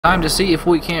Time to see if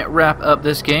we can't wrap up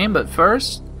this game, but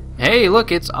first, hey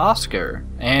look, it's Oscar,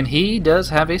 and he does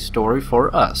have a story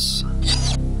for us.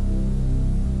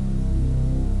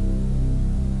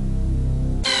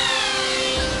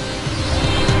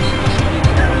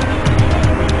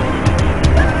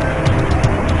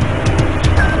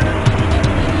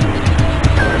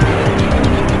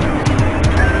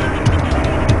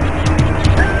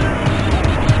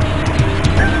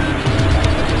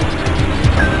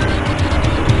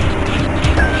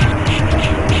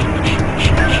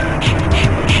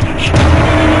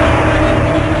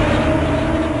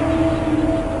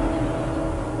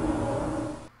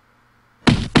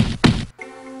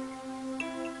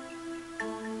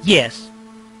 Yes.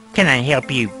 Can I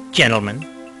help you, gentlemen?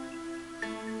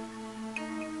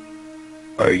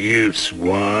 Are you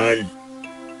Swan?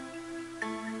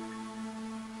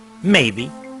 Maybe.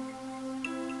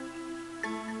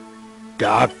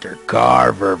 Dr.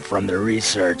 Carver from the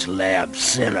research lab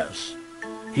sent us.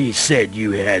 He said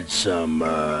you had some,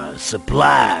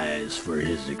 supplies for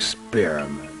his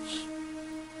experiments.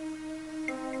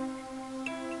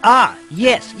 Ah,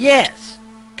 yes, yes.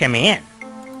 Come in.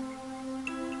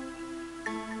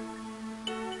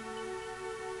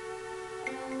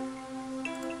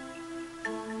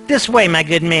 This way, my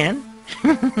good man.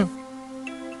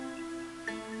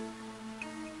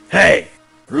 Hey,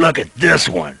 look at this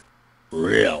one.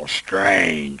 Real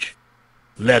strange.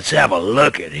 Let's have a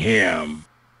look at him.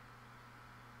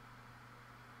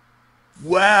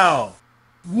 Wow,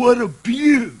 what a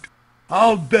beaut.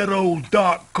 I'll bet old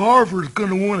Doc Carver's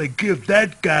gonna want to give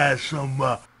that guy some,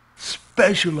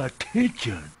 special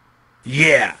attention.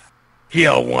 Yeah,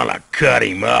 he'll want to cut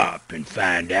him up and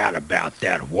find out about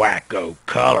that wacko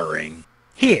coloring.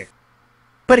 Here,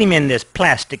 put him in this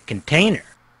plastic container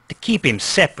to keep him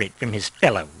separate from his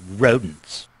fellow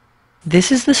rodents.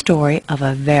 This is the story of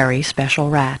a very special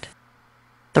rat.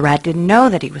 The rat didn't know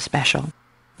that he was special,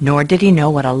 nor did he know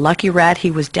what a lucky rat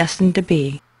he was destined to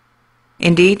be.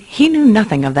 Indeed, he knew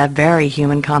nothing of that very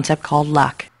human concept called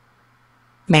luck.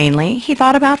 Mainly, he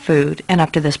thought about food, and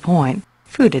up to this point,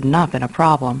 food had not been a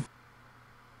problem.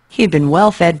 He had been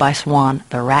well fed by Swan,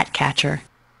 the rat catcher,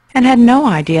 and had no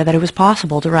idea that it was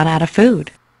possible to run out of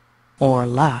food. Or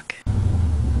luck.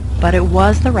 But it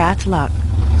was the rat's luck,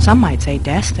 some might say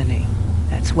destiny,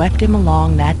 that swept him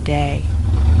along that day.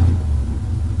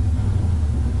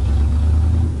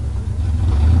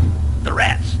 The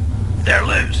rats, they're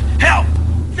loose. Help!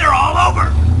 They're all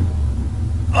over!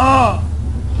 Ah!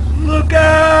 Look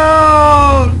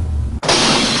out!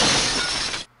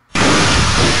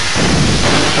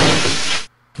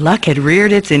 Luck had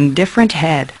reared its indifferent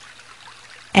head,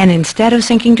 and instead of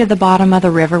sinking to the bottom of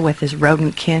the river with his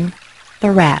rodent kin,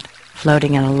 the rat,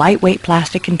 floating in a lightweight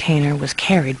plastic container, was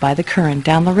carried by the current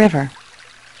down the river.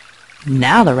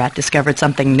 Now the rat discovered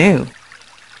something new.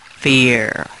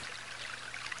 Fear.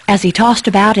 As he tossed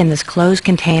about in this closed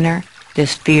container,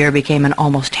 this fear became an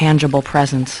almost tangible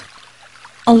presence.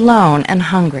 Alone and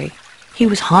hungry, he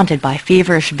was haunted by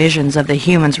feverish visions of the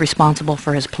humans responsible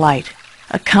for his plight,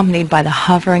 accompanied by the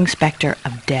hovering specter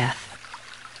of death.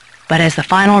 But as the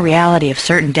final reality of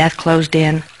certain death closed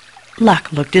in,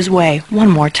 Luck looked his way one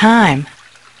more time.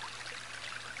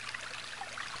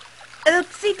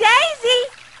 Oopsie daisy!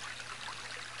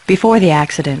 Before the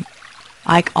accident,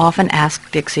 Ike often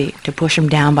asked Dixie to push him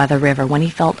down by the river when he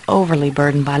felt overly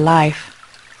burdened by life.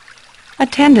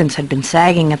 Attendance had been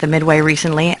sagging at the Midway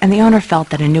recently, and the owner felt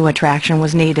that a new attraction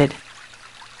was needed.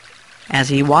 As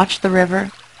he watched the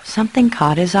river, something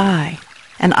caught his eye,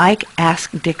 and Ike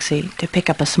asked Dixie to pick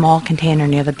up a small container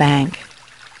near the bank.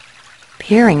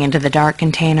 Peering into the dark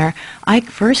container, Ike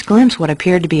first glimpsed what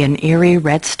appeared to be an eerie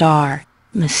red star,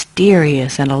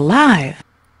 mysterious and alive.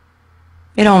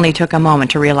 It only took a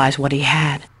moment to realize what he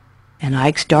had, and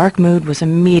Ike's dark mood was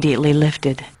immediately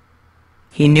lifted.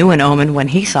 He knew an omen when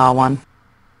he saw one.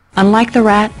 Unlike the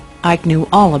rat, Ike knew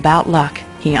all about luck.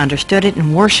 He understood it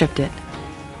and worshipped it.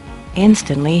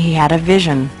 Instantly, he had a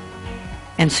vision.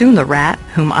 And soon the rat,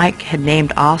 whom Ike had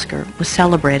named Oscar, was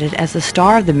celebrated as the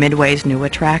star of the Midway's new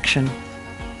attraction.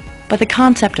 But the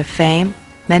concept of fame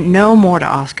meant no more to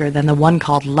Oscar than the one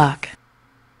called luck.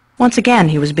 Once again,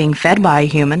 he was being fed by a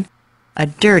human, a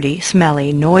dirty,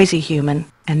 smelly, noisy human,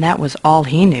 and that was all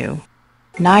he knew.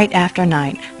 Night after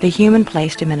night, the human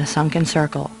placed him in a sunken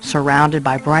circle, surrounded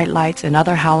by bright lights and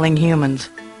other howling humans.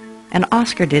 And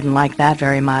Oscar didn't like that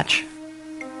very much.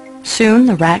 Soon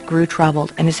the rat grew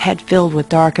troubled, and his head filled with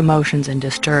dark emotions and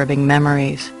disturbing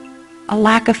memories. A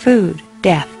lack of food,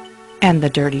 death, and the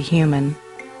dirty human.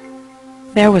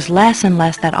 There was less and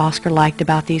less that Oscar liked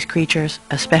about these creatures,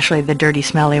 especially the dirty,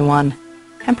 smelly one.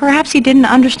 And perhaps he didn't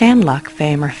understand luck,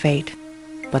 fame, or fate.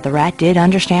 But the rat did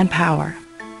understand power.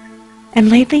 And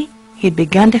lately, he'd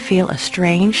begun to feel a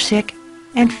strange, sick,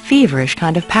 and feverish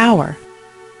kind of power.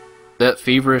 That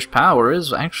feverish power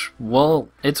is actually, well,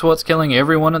 it's what's killing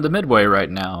everyone at the Midway right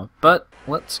now. But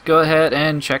let's go ahead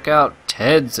and check out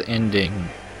Ted's ending.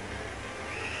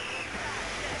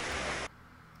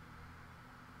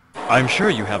 I'm sure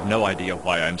you have no idea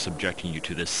why I'm subjecting you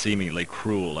to this seemingly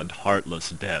cruel and heartless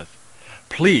death.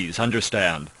 Please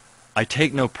understand, I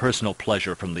take no personal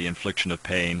pleasure from the infliction of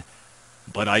pain,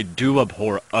 but I do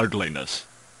abhor ugliness.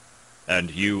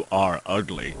 And you are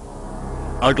ugly.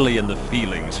 Ugly in the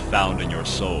feelings found in your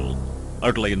soul.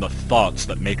 Ugly in the thoughts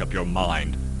that make up your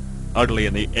mind. Ugly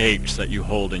in the aches that you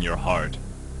hold in your heart.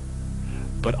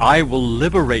 But I will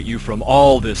liberate you from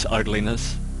all this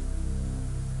ugliness.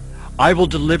 I will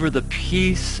deliver the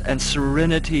peace and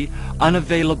serenity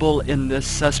unavailable in this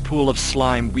cesspool of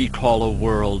slime we call a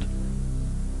world.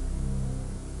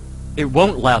 It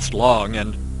won't last long,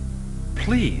 and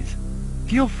please,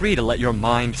 feel free to let your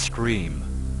mind scream.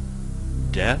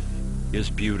 Death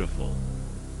is beautiful.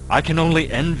 I can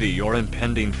only envy your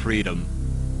impending freedom.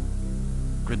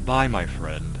 Goodbye, my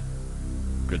friend.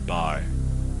 Goodbye.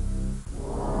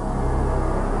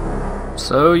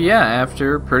 So yeah,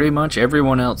 after pretty much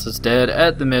everyone else is dead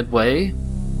at the Midway,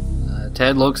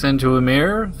 Ted looks into a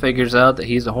mirror, figures out that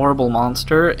he's a horrible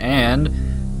monster, and,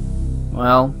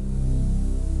 well,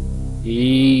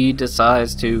 he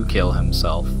decides to kill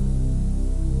himself.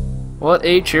 What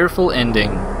a cheerful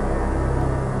ending.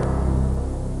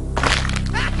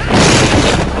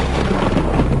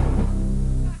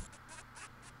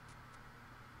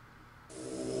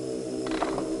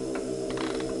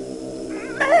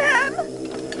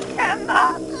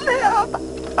 Cannot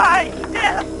live by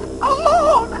death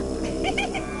alone.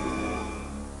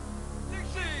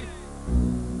 Dixie!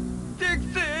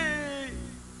 Dixie!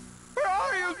 Where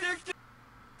are you, Dixie?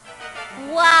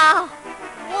 Wow,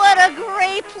 what a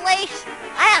great place.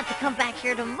 I have to come back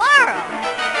here tomorrow.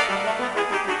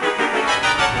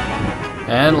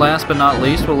 And last but not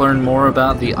least, we'll learn more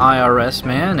about the IRS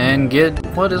man and get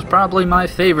what is probably my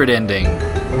favorite ending.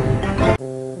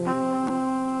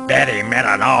 Betty meant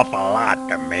an awful lot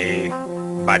to me,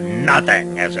 but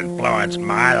nothing has influenced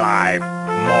my life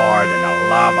more than the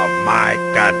love of my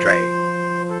country.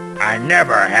 I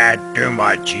never had too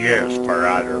much use for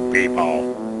other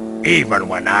people, even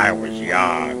when I was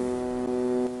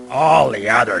young. All the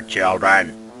other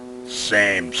children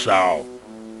seemed so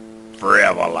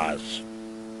frivolous,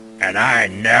 and I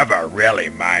never really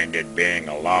minded being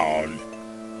alone.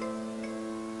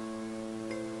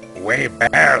 We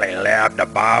barely lived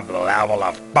above the level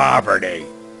of poverty,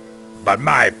 but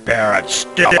my parents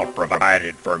still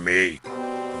provided for me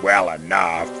well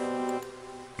enough.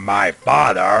 My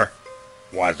father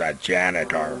was a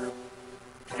janitor,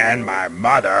 and my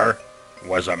mother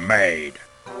was a maid,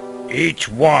 each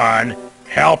one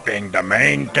helping to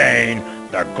maintain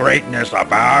the greatness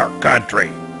of our country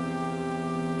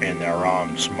in their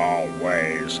own small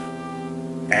ways.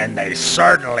 And they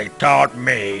certainly taught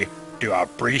me to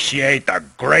appreciate the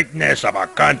greatness of a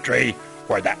country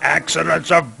where the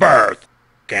accidents of birth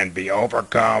can be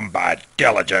overcome by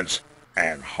diligence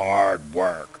and hard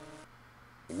work.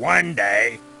 One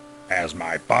day, as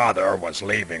my father was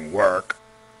leaving work,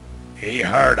 he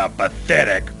heard a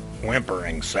pathetic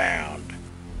whimpering sound.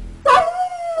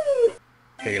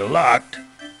 He looked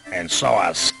and saw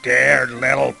a scared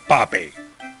little puppy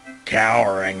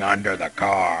cowering under the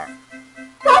car.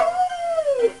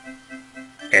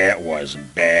 It was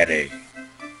Betty.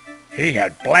 He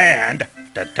had planned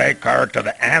to take her to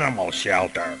the animal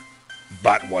shelter,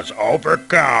 but was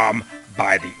overcome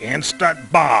by the instant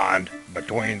bond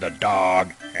between the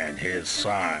dog and his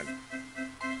son.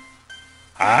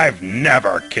 I've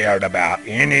never cared about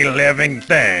any living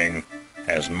thing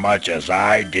as much as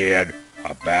I did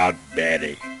about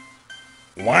Betty.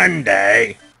 One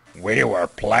day, we were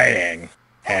playing,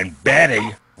 and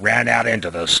Betty ran out into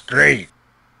the street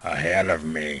ahead of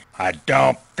me. I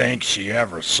don't think she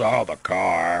ever saw the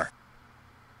car.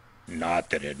 Not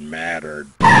that it mattered.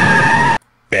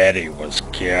 Betty was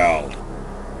killed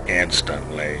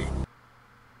instantly.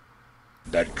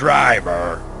 The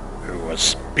driver, who was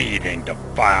speeding to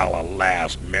file a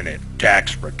last-minute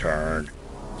tax return,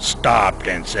 stopped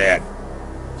and said,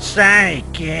 "Sorry,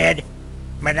 kid,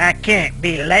 but I can't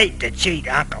be late to cheat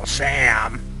Uncle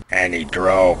Sam." And he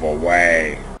drove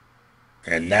away.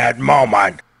 In that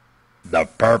moment, the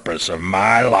purpose of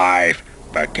my life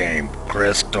became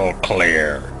crystal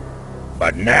clear.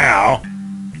 But now,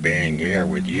 being here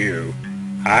with you,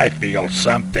 I feel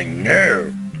something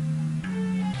new.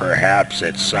 Perhaps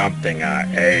it's something I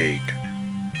ate.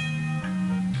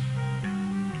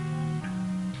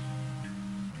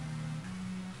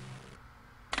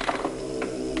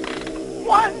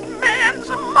 One man's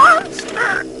a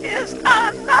monster is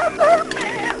another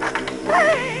man's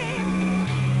thing.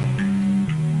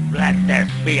 Let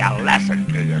this be a lesson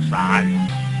to you, son.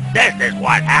 This is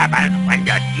what happens when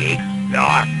you cheat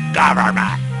your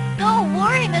government. Don't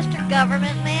worry, Mr.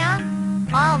 Government Man.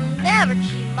 I'll never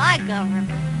cheat my government.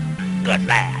 Good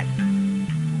lad.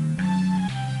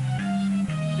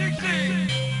 Dixie!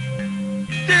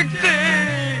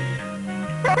 Dixie!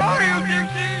 Where are you,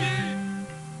 Dixie?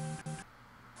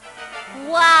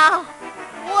 Wow,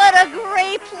 what a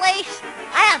great place.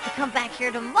 I have to come back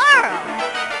here tomorrow.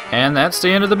 And that's the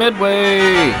end of the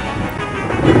Midway.